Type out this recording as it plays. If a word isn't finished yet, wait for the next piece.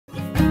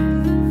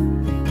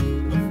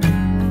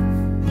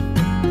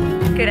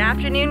Good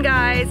afternoon,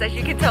 guys. As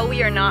you can tell,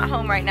 we are not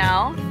home right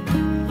now.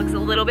 Looks a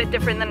little bit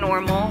different than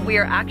normal. We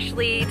are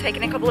actually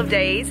taking a couple of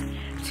days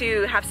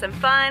to have some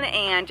fun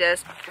and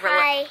just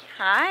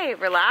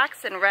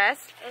relax and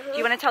rest. Do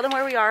you want to tell them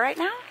where we are right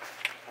now?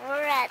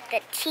 We're at the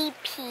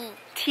Tipis.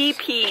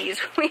 Tipis.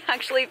 We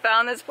actually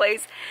found this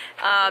place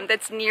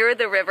that's near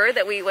the river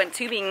that we went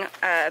tubing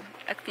a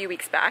few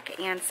weeks back,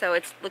 and so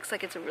it looks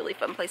like it's a really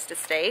fun place to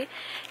stay.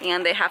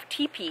 And they have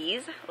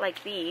teepees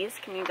like these.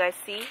 Can you guys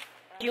see?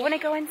 Do you want to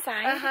go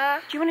inside?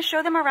 Do you want to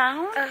show them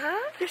around?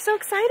 You're so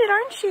excited,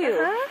 aren't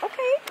you?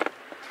 Okay.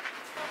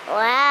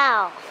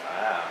 Wow.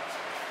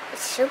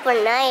 It's super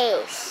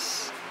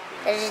nice.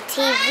 There's a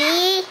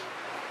TV,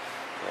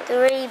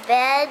 3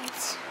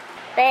 beds.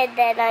 Bed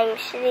that I'm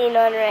sitting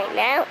on right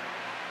now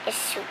is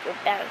super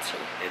bouncy.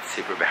 It's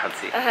super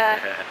bouncy.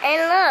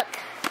 And look,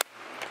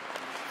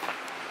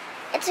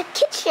 it's a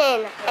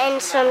kitchen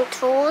and some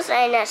tools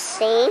and a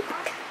sink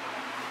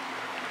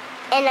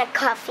and a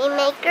coffee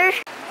maker.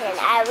 And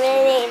I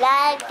really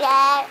like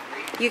that.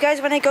 You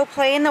guys want to go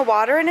play in the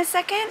water in a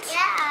second?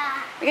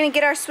 Yeah. We're going to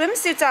get our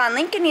swimsuits on.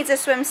 Lincoln needs a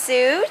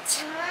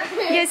swimsuit.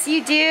 Yes,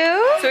 you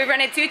do. So we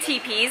rented 2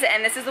 teepees,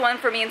 and this is the one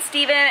for me and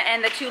Steven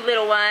and the 2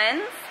 little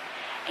ones.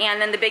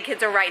 And then the big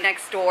kids are right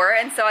next door.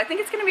 And so I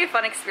think it's going to be a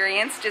fun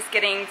experience just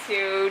getting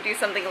to do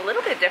something a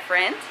little bit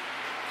different.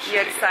 You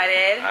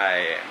excited?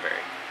 I am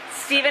very.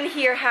 Steven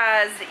here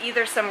has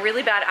either some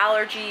really bad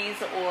allergies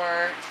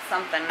or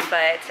something,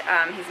 but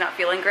he's not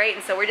feeling great,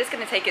 and so we're just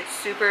going to take it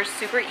super,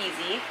 super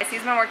easy.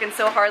 He's been working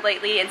so hard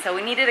lately, and so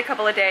we needed a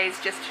couple of days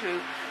just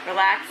to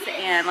relax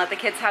and let the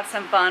kids have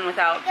some fun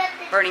without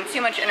burning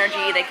too much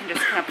energy. They can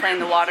just kind of play in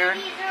the water.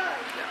 Yeah.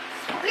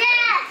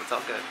 It's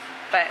all good.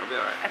 But It'll be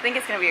all right. I think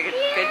it's going to be a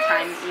good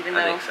time, even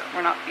though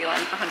we're not feeling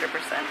 100%.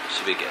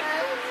 Should be good.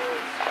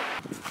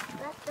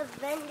 That's the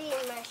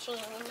vending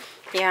machine.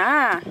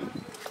 Yeah.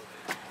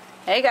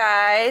 Hey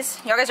guys,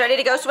 y'all guys ready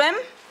to go swim?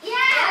 Yeah.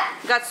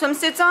 You got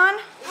swimsuits on?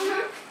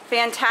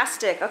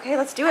 Fantastic. Okay,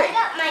 let's do it. I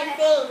got my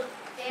thing.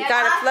 You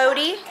got a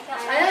floaty?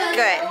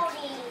 Good.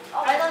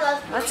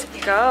 Let's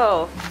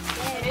go.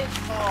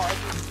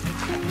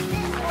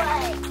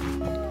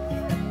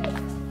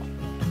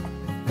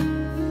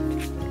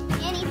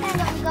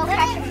 Go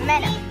catch a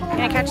minnow. You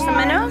gonna catch some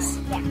minnows?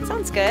 Yeah.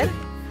 Sounds good.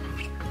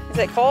 Is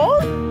it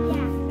cold?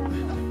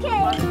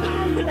 Yeah.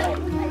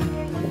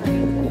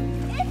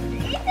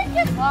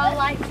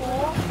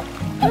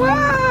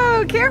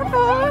 Whoa,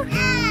 careful.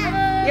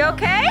 You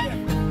okay?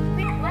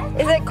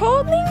 Is it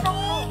cold,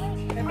 Minky?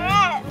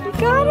 You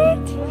got it?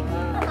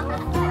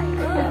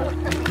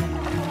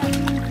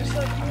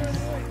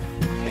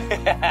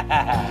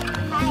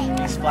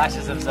 He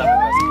splashes himself.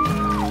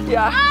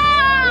 Yeah.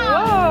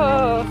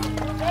 Whoa.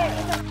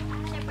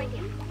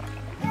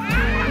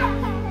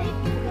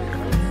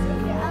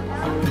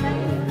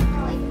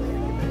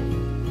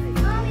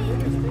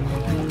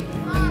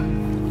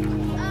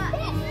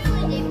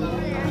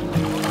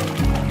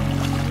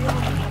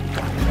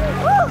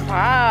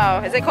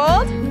 Wow. Is it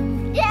cold?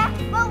 Yeah,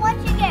 but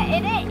once you get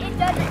in it, it's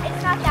not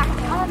that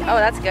cold. Oh,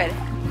 that's good.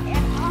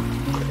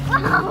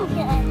 Oh,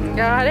 good.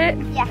 Got it?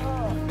 Yeah.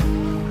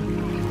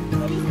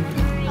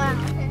 Wow.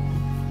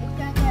 It's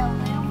gonna get a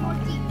little more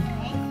deep,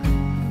 right?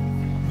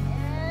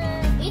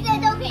 He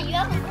said, okay, you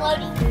have a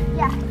floaty.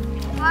 Yeah.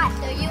 Alright,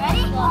 so you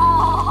ready?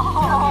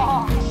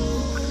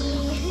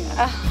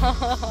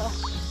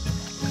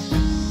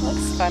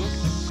 That's fun.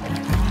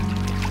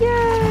 Yay!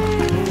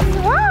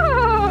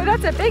 Whoa!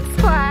 That's a big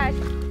splash.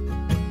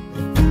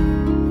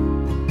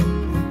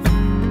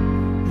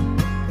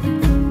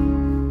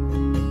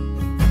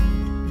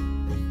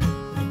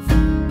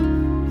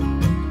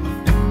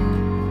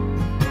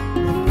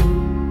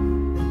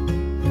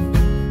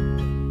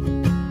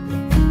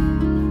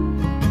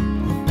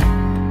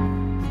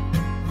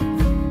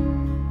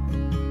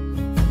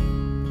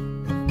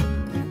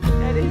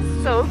 That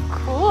is so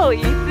cool,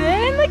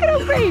 Ethan. Look at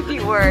how brave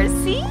you were.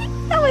 See?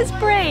 That was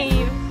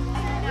brave.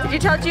 Did you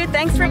tell Jude,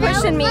 thanks for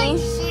pushing me?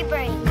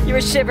 Shivering. You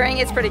were shivering?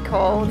 It's pretty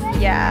cold.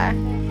 Yeah.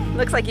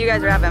 Looks like you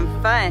guys are having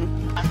fun.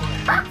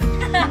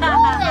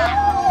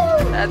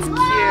 That's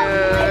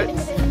cute.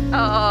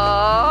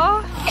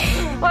 Aww.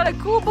 What a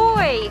cool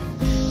boy.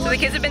 So the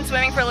kids have been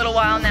swimming for a little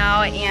while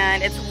now,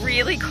 and it's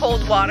really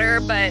cold water,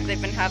 but they've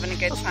been having a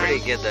good time.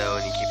 Pretty good though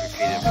when you keep your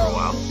feet in for a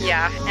while.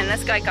 Yeah, and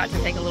this guy got to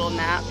take a little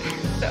nap.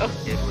 So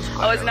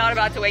I was not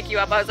about to wake you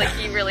up. I was like,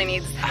 he really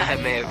needs that.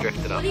 I may have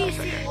drifted off for a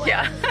second.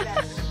 Yeah.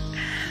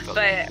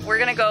 But we're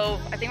gonna go,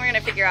 I think we're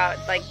gonna figure out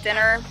like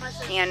dinner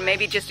and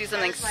maybe just do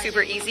something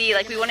super easy.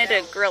 Like we wanted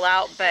to grill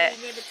out, but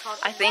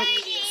I think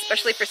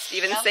especially for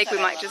Steven's sake, we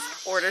might just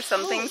order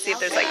something, see if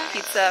there's like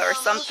pizza or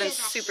something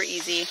super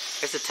easy.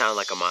 There's a town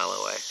like a mile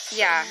away.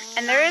 Yeah,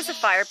 and there is a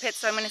fire pit,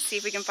 so I'm gonna see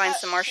if we can find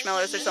some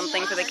marshmallows or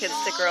something for the kids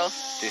to grill.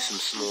 Do some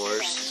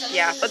s'mores.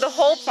 Yeah, but the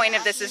whole point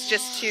of this is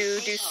just to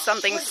do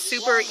something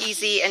super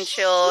easy and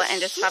chill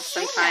and just have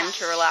some time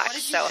to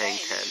relax. So Hang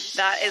 10.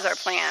 that is our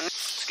plan.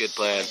 It's a good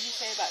plan.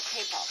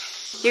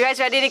 You guys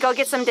ready to go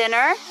get some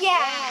dinner?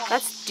 Yeah.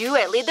 Let's do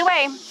it. Lead the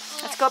way.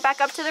 Let's go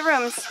back up to the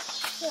rooms.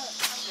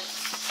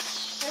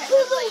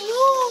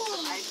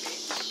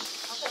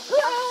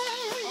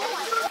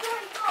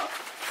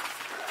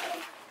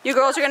 You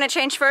girls are gonna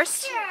change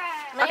first?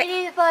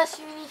 Ladies first,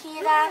 you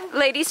hear that?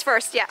 Ladies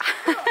first, yeah.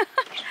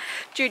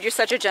 Jude, you're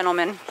such a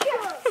gentleman.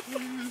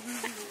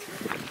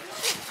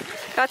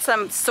 Got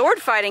some sword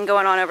fighting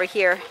going on over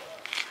here.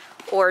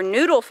 Or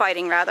noodle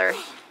fighting, rather.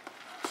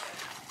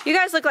 You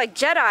guys look like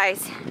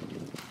Jedis.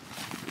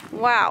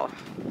 Wow.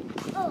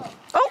 Oh!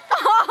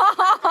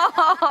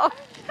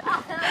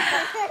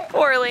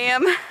 Poor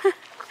Liam.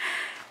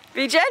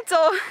 Be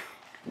gentle.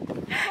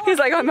 He's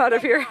like, I'm out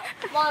of here.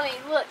 Mommy,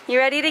 look. You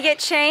ready to get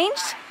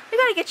changed? We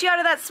gotta get you out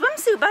of that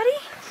swimsuit, buddy.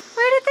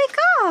 Where did they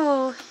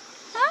go?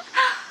 Huh?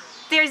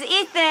 There's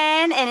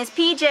Ethan and his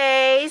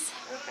PJs.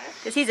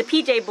 Because he's a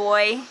PJ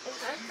boy.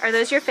 Are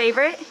those your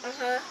favorite?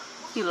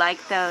 You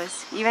like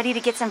those. You ready to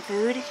get some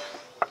food?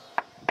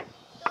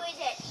 Who is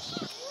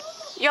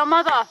it? Your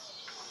mother.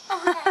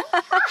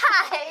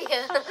 Hi.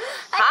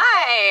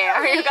 Hi.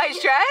 Are you guys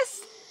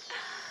dressed?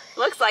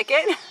 Looks like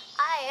it.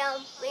 I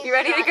am. You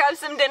ready to grab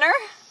some dinner?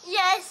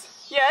 Yes.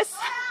 Yes.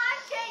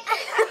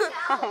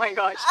 Oh my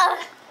gosh.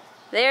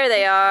 There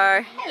they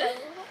are.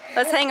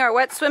 Let's hang our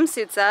wet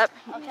swimsuits up.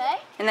 Okay.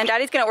 And then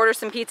Daddy's gonna order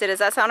some pizza. Does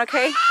that sound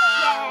okay?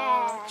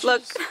 Yeah.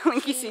 Look,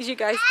 Linky sees you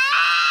guys.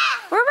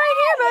 We're right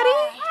here, buddy.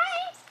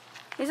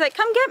 He's like,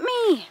 come get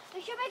me.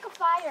 We should make a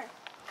fire.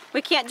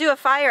 We can't do a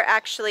fire,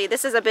 actually.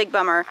 This is a big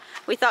bummer.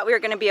 We thought we were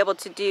gonna be able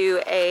to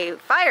do a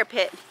fire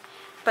pit,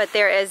 but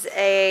there is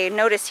a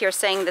notice here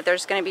saying that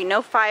there's gonna be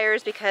no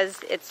fires because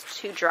it's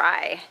too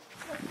dry.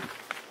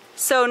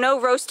 So no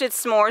roasted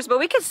s'mores, but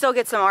we could still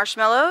get some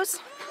marshmallows.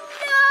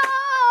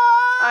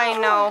 I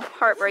know,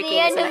 heartbreaking. The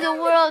end isn't of the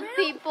world,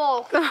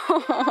 people.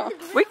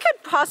 We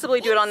could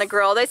possibly do it on the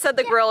grill. They said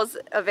the grill is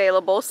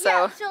available, so.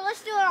 Yeah, so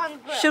let's do it on the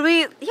grill. Should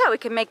we? Yeah, we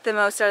can make the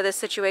most out of this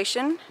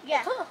situation.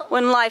 Yeah.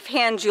 When life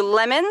hands you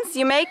lemons,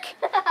 you make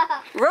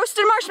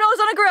roasted marshmallows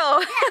on a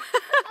grill.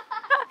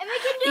 And we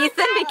can do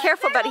Ethan, be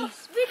careful, buddy.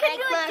 We can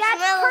do it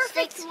that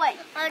perfect way.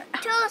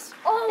 Toast.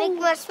 Big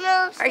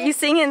marshmallows. Are you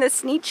singing the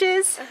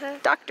Sneetches?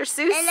 Dr.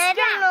 Seuss? And I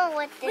don't know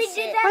what this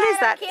is. What is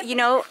that? You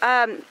know,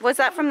 was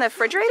that from the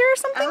refrigerator or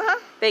something?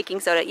 Baking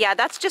soda. Yeah,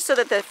 that's just so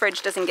that the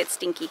fridge doesn't get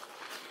stinky.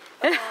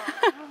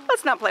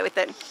 Let's not play with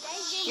it.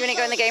 You want to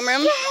go in the game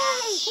room?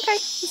 Okay,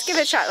 let's give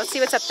it a shot. Let's see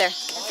what's up there.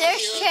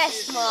 There's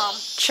chess, Mom.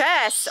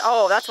 Chess.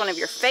 Oh, that's one of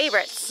your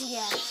favorites.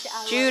 Yes.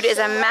 Jude is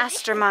a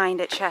mastermind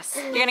at chess.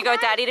 You're going to go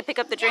with Daddy to pick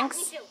up the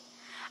drinks?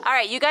 All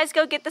right, you guys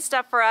go get the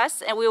stuff for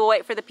us, and we will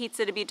wait for the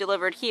pizza to be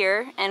delivered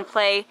here and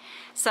play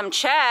some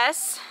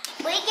chess.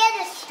 We get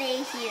to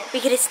stay here. We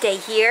get to stay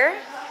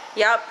here?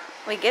 Yep,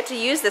 we get to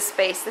use this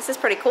space. This is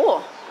pretty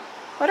cool.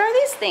 What are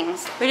these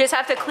things? We just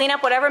have to clean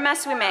up whatever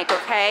mess we make,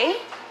 okay?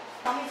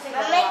 I'm making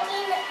a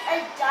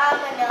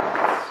domino.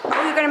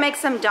 Oh, you're gonna make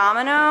some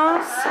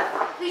dominoes?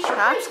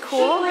 That's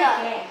cool.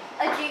 A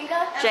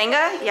Jenga?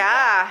 Jenga?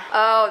 Yeah.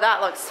 Oh,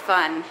 that looks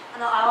fun.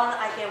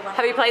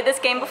 Have you played this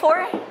game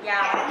before?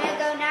 Yeah. I'm gonna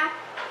go now.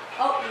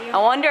 I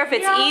wonder if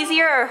it's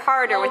easier or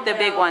harder with the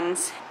big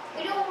ones.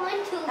 We don't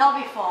want to. That'll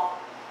be full.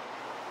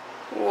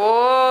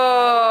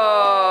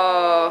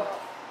 Whoa.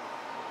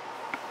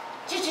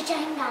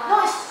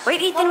 Jenga.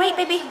 Wait, Ethan, wait,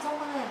 baby.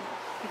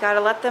 You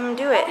gotta let them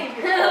do it.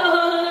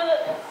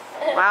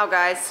 Wow,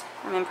 guys,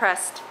 I'm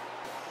impressed.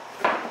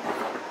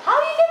 How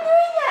are you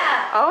doing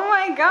that? Oh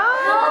my gosh!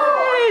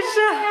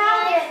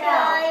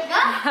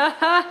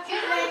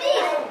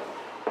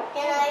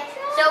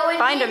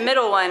 Find a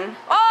middle one.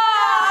 Oh!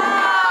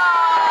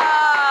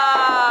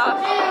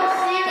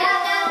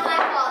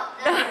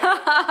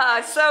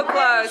 So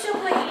close.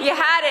 You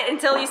had it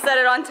until you set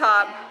it on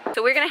top.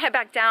 So we're gonna head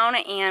back down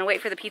and wait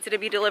for the pizza to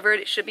be delivered.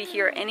 It should be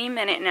here any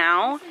minute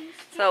now.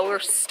 So we're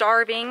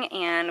starving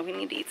and we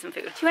need to eat some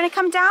food. Do you wanna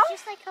come down?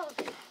 Just like home.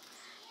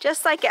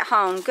 Just like at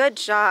home. Good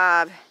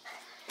job.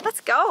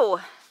 Let's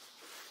go.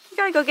 You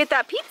gotta go get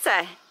that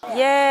pizza.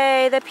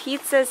 Yay, the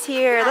pizza's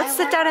here. Let's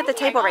sit down at the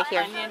table right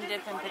here. Onion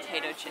dip and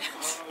potato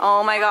chips.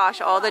 Oh my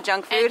gosh, all the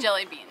junk food. And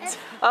jelly beans.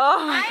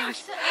 Oh my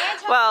gosh.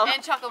 Well,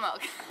 And chocolate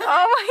milk.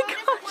 oh my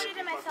gosh.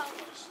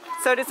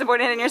 So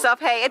disappointed in yourself.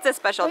 Hey, it's a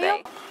special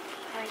day.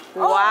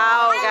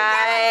 Wow,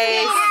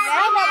 guys.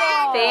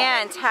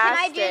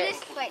 Fantastic.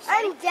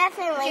 I'm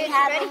definitely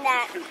having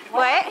that.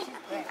 What?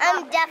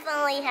 I'm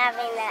definitely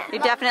having that.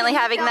 You're definitely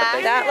having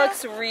that? That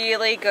looks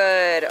really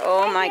good.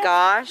 Oh my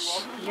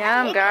gosh.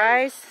 Yum,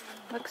 guys.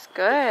 Looks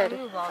good.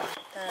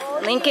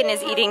 Lincoln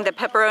is eating the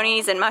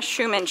pepperonis and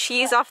mushroom and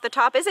cheese off the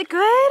top. Is it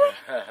good?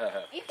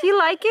 Do you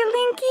like it,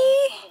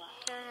 Linky?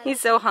 He's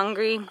so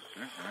hungry. You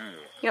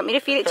want me to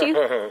feed it to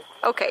you?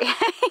 Okay.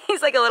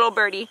 He's like a little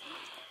birdie.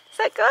 Is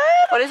that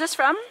good? What is this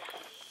from?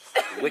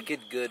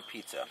 Wicked good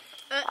pizza.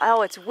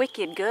 Oh, it's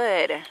wicked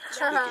good.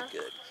 Wicked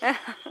good.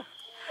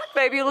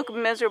 Baby, you look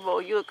miserable.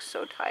 You look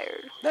so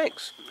tired.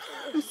 Thanks.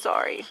 I'm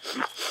sorry.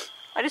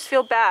 I just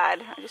feel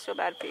bad. I just feel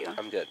bad for you.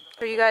 I'm good.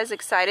 Are you guys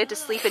excited to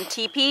sleep in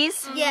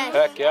teepees? Yes.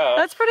 Heck yeah.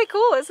 That's pretty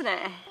cool, isn't it?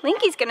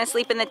 Linky's gonna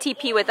sleep in the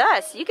teepee with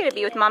us. You gotta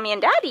be with Mommy and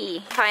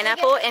Daddy.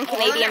 Pineapple and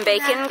Canadian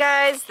bacon,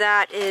 guys.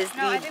 That is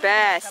the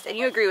best. And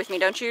you agree with me,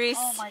 don't you, Reese?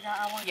 Oh my god,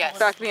 I want yes.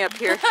 Back me up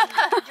here.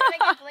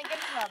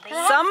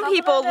 Some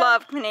people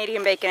love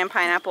Canadian bacon and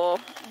pineapple.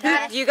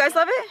 Do you guys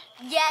love it?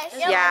 Yes.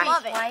 Yeah, I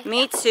love it.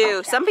 me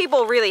too. Some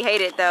people really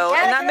hate it though,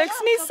 and that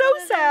makes me so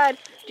sad.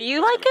 Do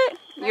you like it?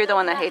 You're the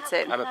one that hates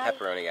it. I'm a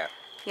pepperoni guy.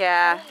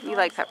 Yeah, you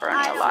like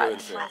pepperoni a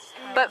lot.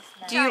 But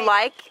do you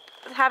like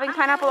having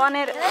pineapple on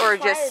it, or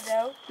just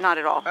not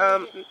at all?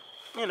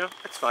 You know,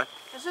 it's fine.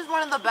 This is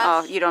one of the best.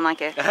 Oh, you don't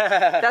like it.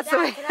 That's the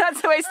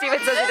way Steven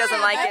says he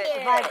doesn't like it.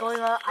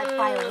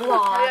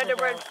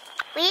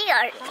 We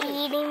are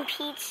eating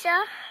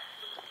pizza.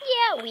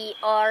 Yeah, we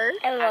are.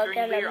 And we're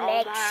gonna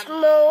make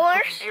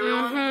s'mores.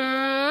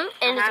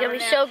 And it's gonna be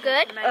so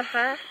good.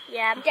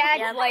 Yeah,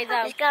 Dad's way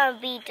though. It's gonna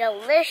be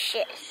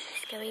delicious.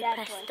 It's gonna be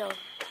pesto.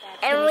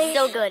 And it's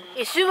so good.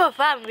 It's super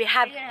fun. We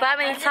have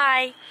family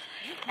time,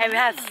 and we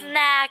have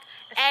snack,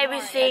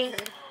 everything,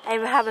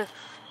 and we have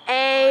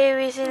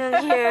everything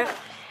in here.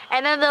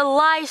 And then the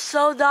light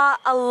so dark,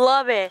 I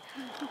love it.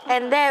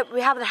 And then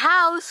we have the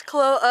house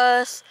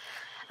close,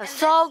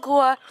 so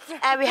cool.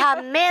 And we have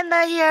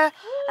Amanda here,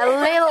 a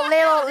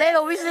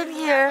little reason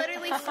here. It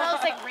literally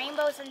smells like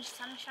rainbows and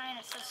sunshine.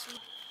 It's so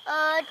sweet.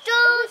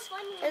 Toast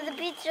to the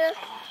pizza.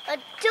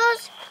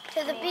 Toast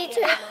to the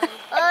pizza.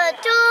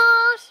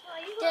 Toast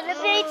to the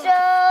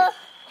pizza.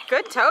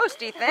 Good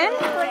toast, Ethan.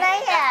 Look what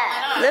I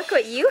have. Look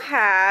what you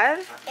have.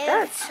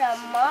 It's a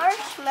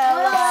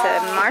marshmallow.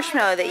 It's a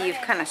marshmallow that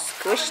you've kind of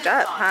squished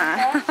up,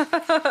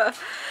 huh?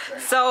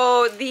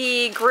 So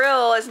the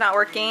grill is not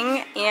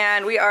working,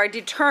 and we are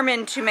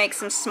determined to make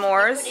some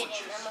s'mores.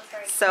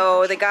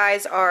 So the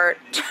guys are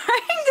trying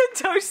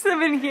to toast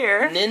them in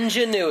here.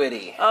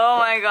 Ninjanuity. Oh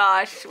my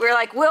gosh. We're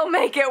like, we'll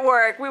make it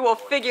work. We will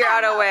figure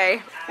out a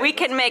way. We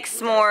can make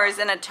s'mores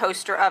in a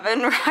toaster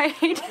oven,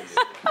 right?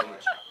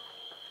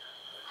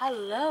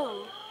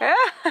 Hello.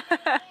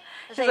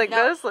 She's like,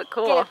 those look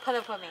cool. Get it, put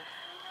it for me.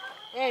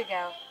 There you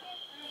go.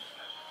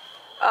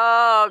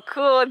 Oh,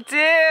 cool,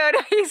 dude.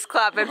 He's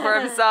clapping for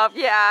himself.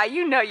 Yeah,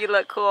 you know you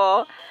look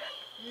cool.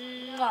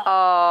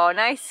 Oh,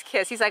 nice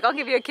kiss. He's like, I'll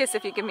give you a kiss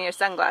if you give me your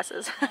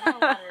sunglasses.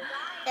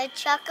 The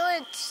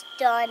chocolate's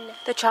done.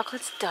 The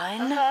chocolate's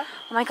done? Oh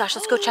my gosh,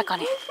 let's go check on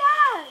it.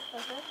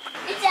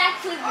 It's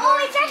actually working. Oh,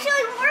 it's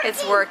actually working.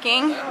 It's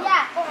working?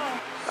 Yeah.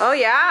 Oh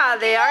yeah,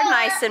 they are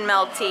nice and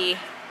melty.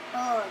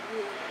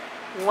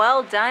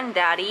 Well done,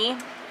 Daddy.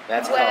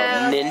 That's called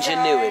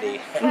Ninjanuity.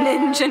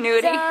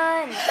 Ninjanuity.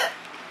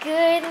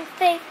 Good and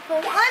faithful.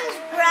 One's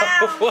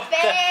brown.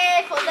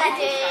 Faithful,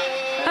 Daddy.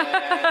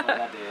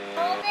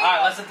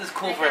 Alright, let's let this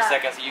cool for a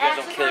second so you guys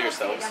don't kill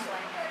yourselves.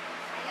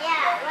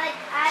 Yeah, like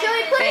should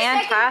we put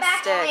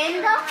Fantastic. a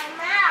second back in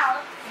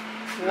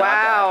the mouth?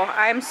 Wow,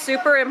 I'm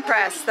super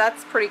impressed.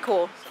 That's pretty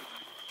cool.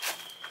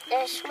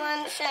 This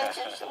one says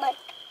it's like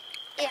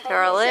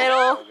They're a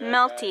little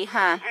melty,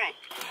 huh?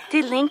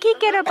 Did Linky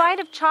get a bite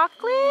of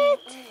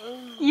chocolate?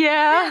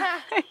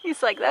 Yeah.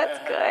 He's like, that's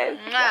good.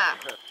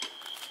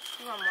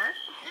 You want more?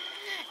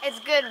 It's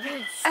good, but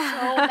it's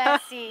so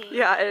messy.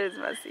 Yeah, it is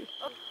messy.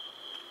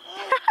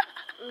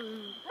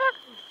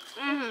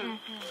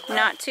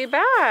 Not too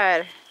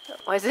bad.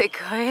 Was it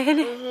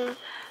good?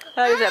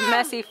 That is a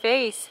messy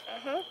face.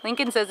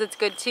 Lincoln says it's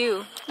good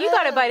too. You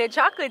got a bite of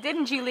chocolate,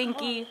 didn't you,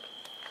 Linky?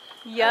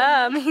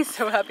 Yum. He's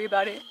so happy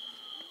about it.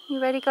 You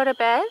ready to go to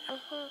bed?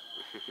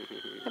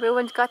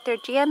 Everyone's got their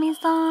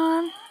jammies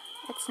on.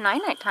 It's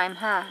night time,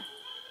 huh?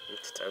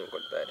 It's time to go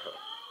to bed, huh?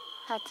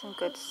 Had some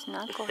good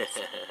snuggles.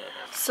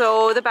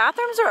 So the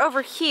bathrooms are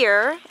over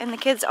here, and the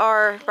kids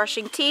are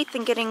brushing teeth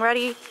and getting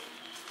ready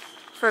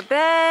for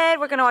bed.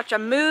 We're gonna watch a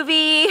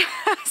movie.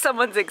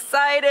 Someone's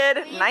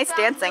excited. Nice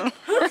dancing.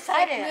 Who's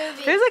excited?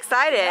 Who's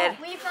excited?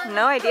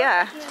 No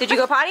idea. Did you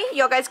go potty?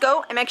 You all guys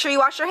go and make sure you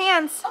wash your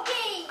hands.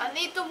 okay. I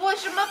need to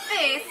wash my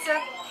face.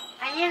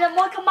 I need to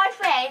look at my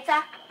face.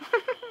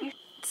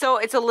 So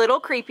it's a little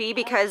creepy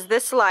because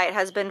this light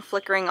has been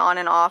flickering on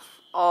and off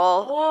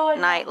all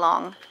night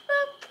long.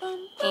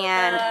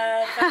 And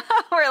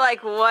we're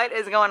like, what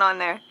is going on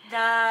there?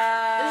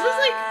 This is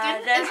like,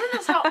 isn't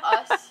this how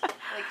us like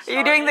Are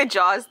you doing the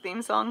Jaws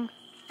theme song?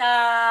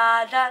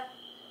 Da, da.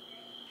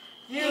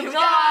 You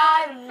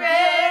got a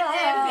friend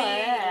in me.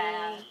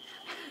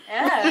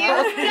 You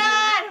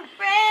got a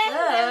friend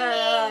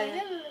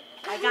in me.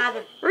 I got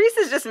a, Reese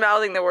is just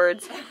mouthing the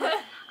words.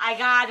 I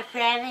got a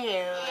friend in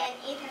you.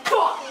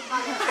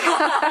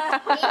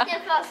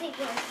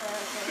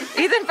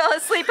 Ethan fell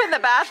asleep in the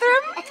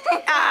bathroom?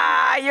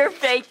 Ah, you're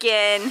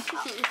faking.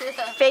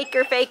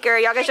 Faker.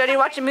 Y'all guys ready to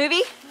watch a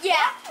movie? Yeah.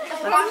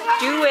 Let's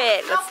do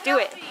it. Let's do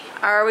it.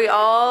 Are we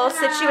all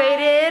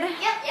situated?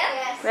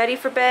 Yep. Ready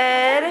for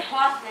bed?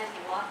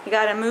 We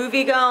got a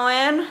movie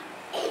going.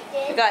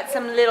 We got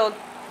some little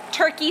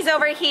turkeys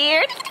over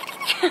here.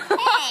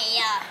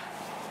 Hey.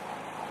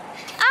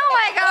 Oh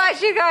my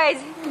gosh, you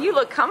guys, you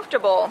look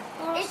comfortable.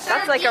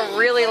 That's like a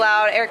really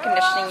loud air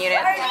conditioning unit.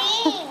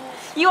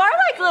 You are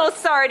like little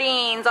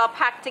sardines all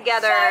packed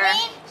together.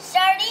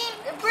 Sardine.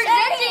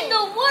 Presenting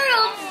the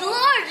world's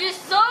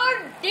largest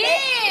sardine.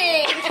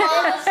 You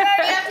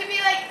have to be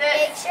like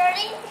this. Big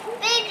sardine.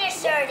 Bigger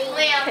sardine.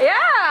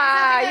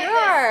 Yeah, you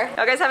are. You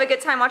guys have a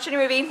good time watching a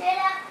movie.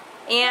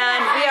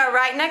 And we are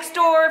right next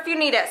door if you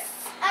need us.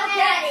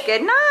 Okay.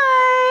 Good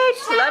night.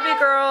 Love you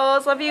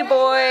girls. Love you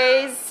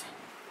boys.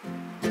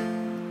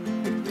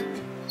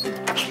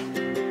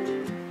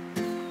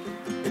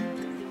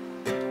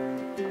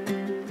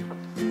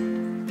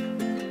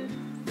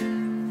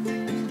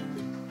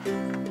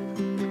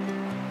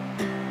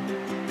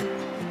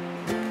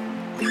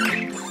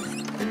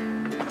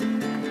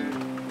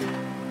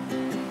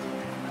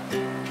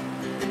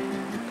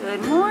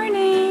 Good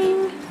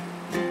morning.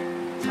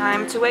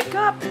 Time to wake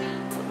up.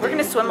 We're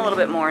gonna swim a little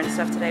bit more and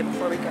stuff today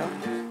before we go.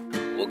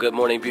 Well, good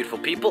morning, beautiful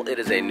people. It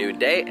is a new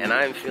day, and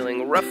I'm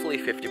feeling roughly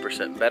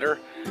 50% better.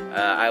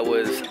 I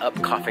was up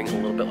coughing a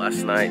little bit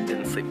last night,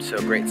 didn't sleep so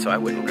great, so I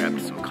went and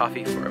grabbed some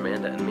coffee for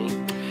Amanda and me,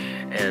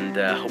 and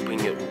hoping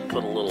it will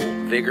put a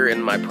little vigor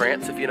in my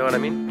prance, if you know what I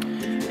mean.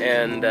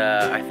 And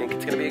I think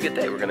it's gonna be a good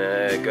day. We're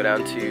gonna go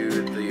down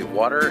to the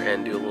water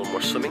and do a little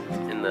more swimming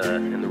in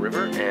the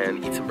river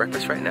and eat some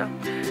breakfast right now.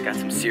 Got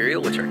some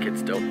cereal, which our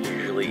kids don't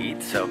usually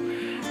eat, so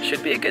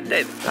should be a good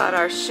day. Got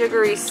our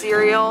sugary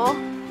cereal.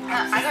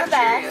 I got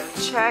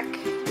Cheerios. Check.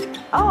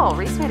 Oh,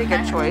 Reese made a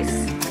good choice.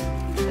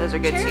 Those are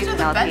good too, Cheerios are the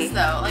Penelope. best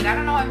though. Like I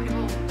don't know why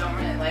people don't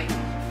really like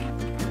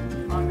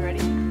them. Mom, you ready?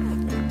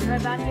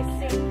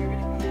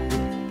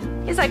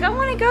 He's like, I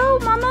want to go,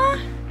 Mama.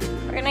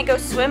 We're gonna go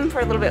swim for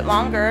a little bit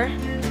longer.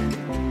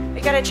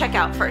 We gotta check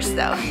out first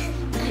though.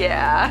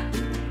 Yeah.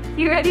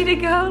 You ready to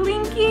go,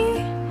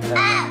 Linky?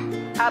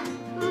 Up.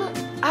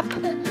 Up.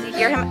 You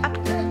hear him? Up.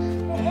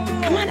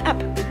 Come on up.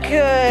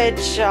 Good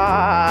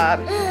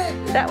job.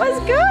 That was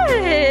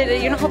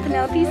good. You wanna hold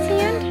Penelope's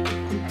hand?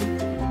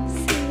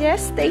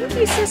 Yes, thank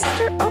you,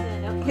 sister. Oh,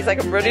 he's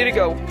like, I'm ready to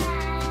go.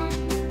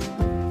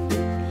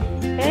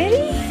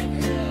 Ready?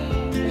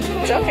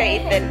 It's okay,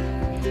 Ethan.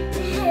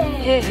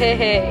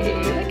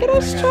 Hey, look at how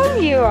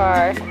strong you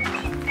are.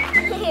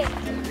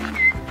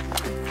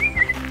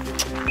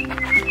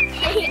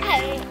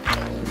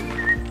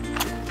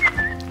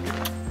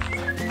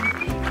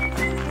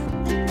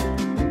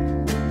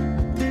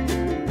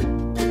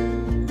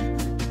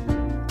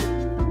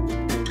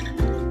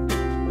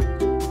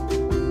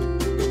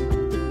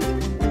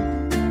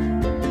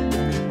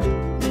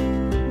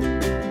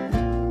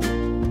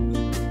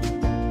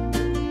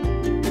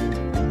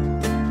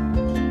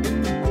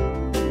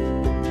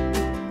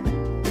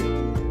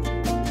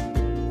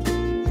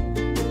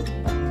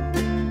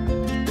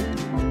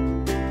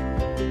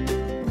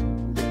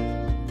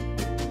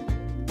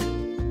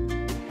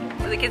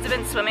 The kids have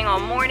been swimming all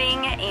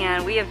morning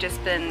and we have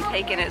just been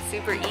taking it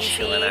super easy.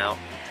 Chilling out.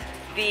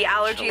 The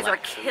allergies are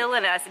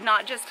killing us.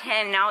 Not just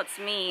him, now it's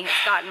me. It's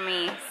gotten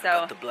me.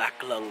 So The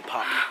black lung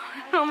pop.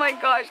 oh my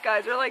gosh,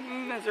 guys, we're like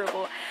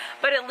miserable.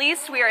 But at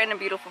least we are in a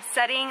beautiful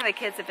setting. The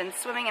kids have been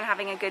swimming and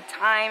having a good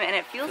time and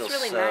it feels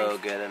really so nice. so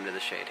good under the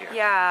shade here.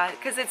 Yeah,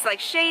 because it's like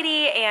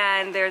shady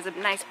and there's a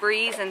nice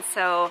breeze, and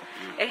so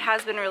it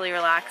has been really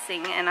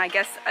relaxing, and I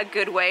guess a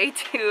good way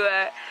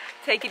to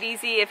take it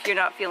easy if you're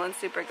not feeling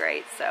super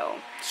great. So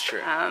It's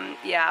true.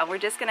 yeah, we're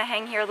just gonna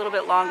hang here a little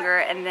bit longer,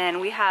 and then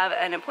we have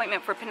an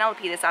appointment for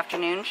Penelope this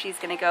afternoon. She's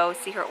gonna go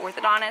see her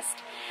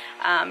orthodontist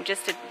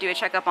just to do a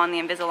checkup on the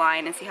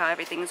Invisalign and see how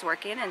everything's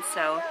working, and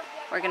so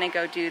we're gonna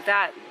go do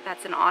that.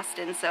 That's in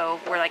Austin, so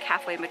we're like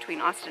halfway in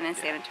between Austin and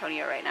San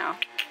Antonio right now.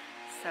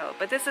 So,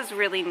 but this is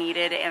really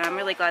needed, and I'm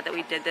really glad that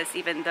we did this,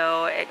 even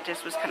though it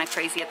just was kind of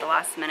crazy at the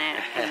last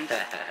minute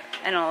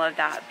and all of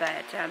that.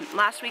 But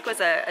last week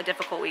was a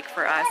difficult week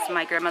for us.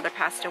 My grandmother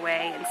passed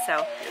away, and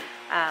so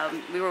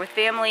we were with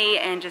family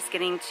and just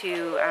getting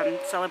to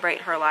celebrate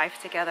her life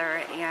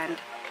together, and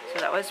so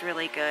that was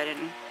really good.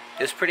 And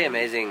It was pretty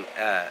amazing.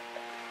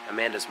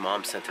 Amanda's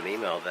mom sent an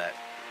email that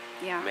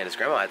Amanda's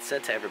grandma had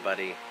sent to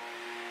everybody,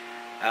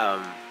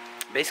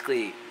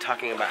 basically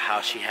talking about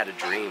how she had a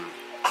dream.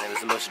 And it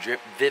was the most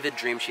vivid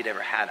dream she'd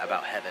ever had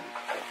about heaven.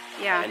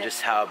 Yeah. And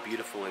just how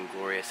beautiful and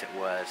glorious it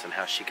was, and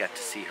how she got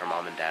to see her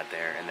mom and dad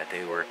there, and that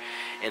they were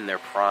in their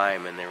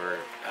prime, and they were,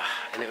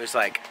 and it was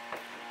like,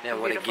 man,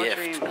 what a gift,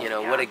 dream. you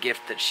know, what a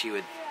gift that she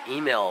would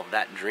email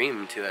that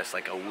dream to us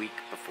like a week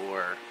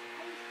before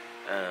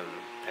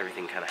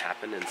everything kind of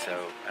happened, and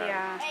so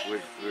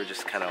we were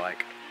just kind of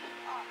like,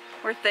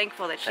 we're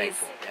thankful that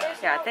thankful,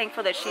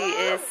 thankful that she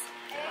is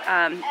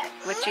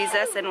with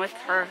Jesus and with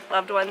her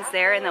loved ones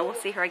there, and that we'll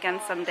see her again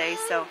someday.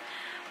 So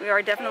we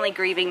are definitely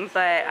grieving,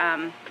 but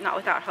not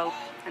without hope.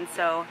 And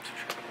so,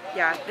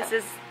 yeah, this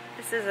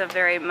is a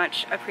very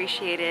much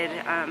appreciated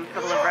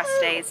couple of rest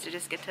days to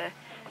just get to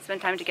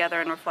spend time together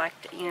and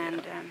reflect.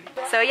 And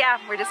so yeah,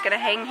 we're just gonna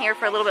hang here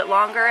for a little bit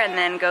longer and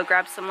then go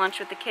grab some lunch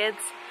with the kids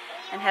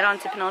and head on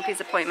to Penelope's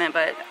appointment.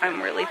 But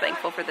I'm really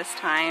thankful for this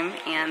time,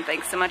 and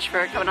thanks so much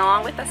for coming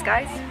along with us,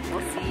 guys.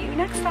 We'll see you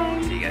next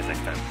time. see you guys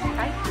next time.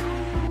 Bye.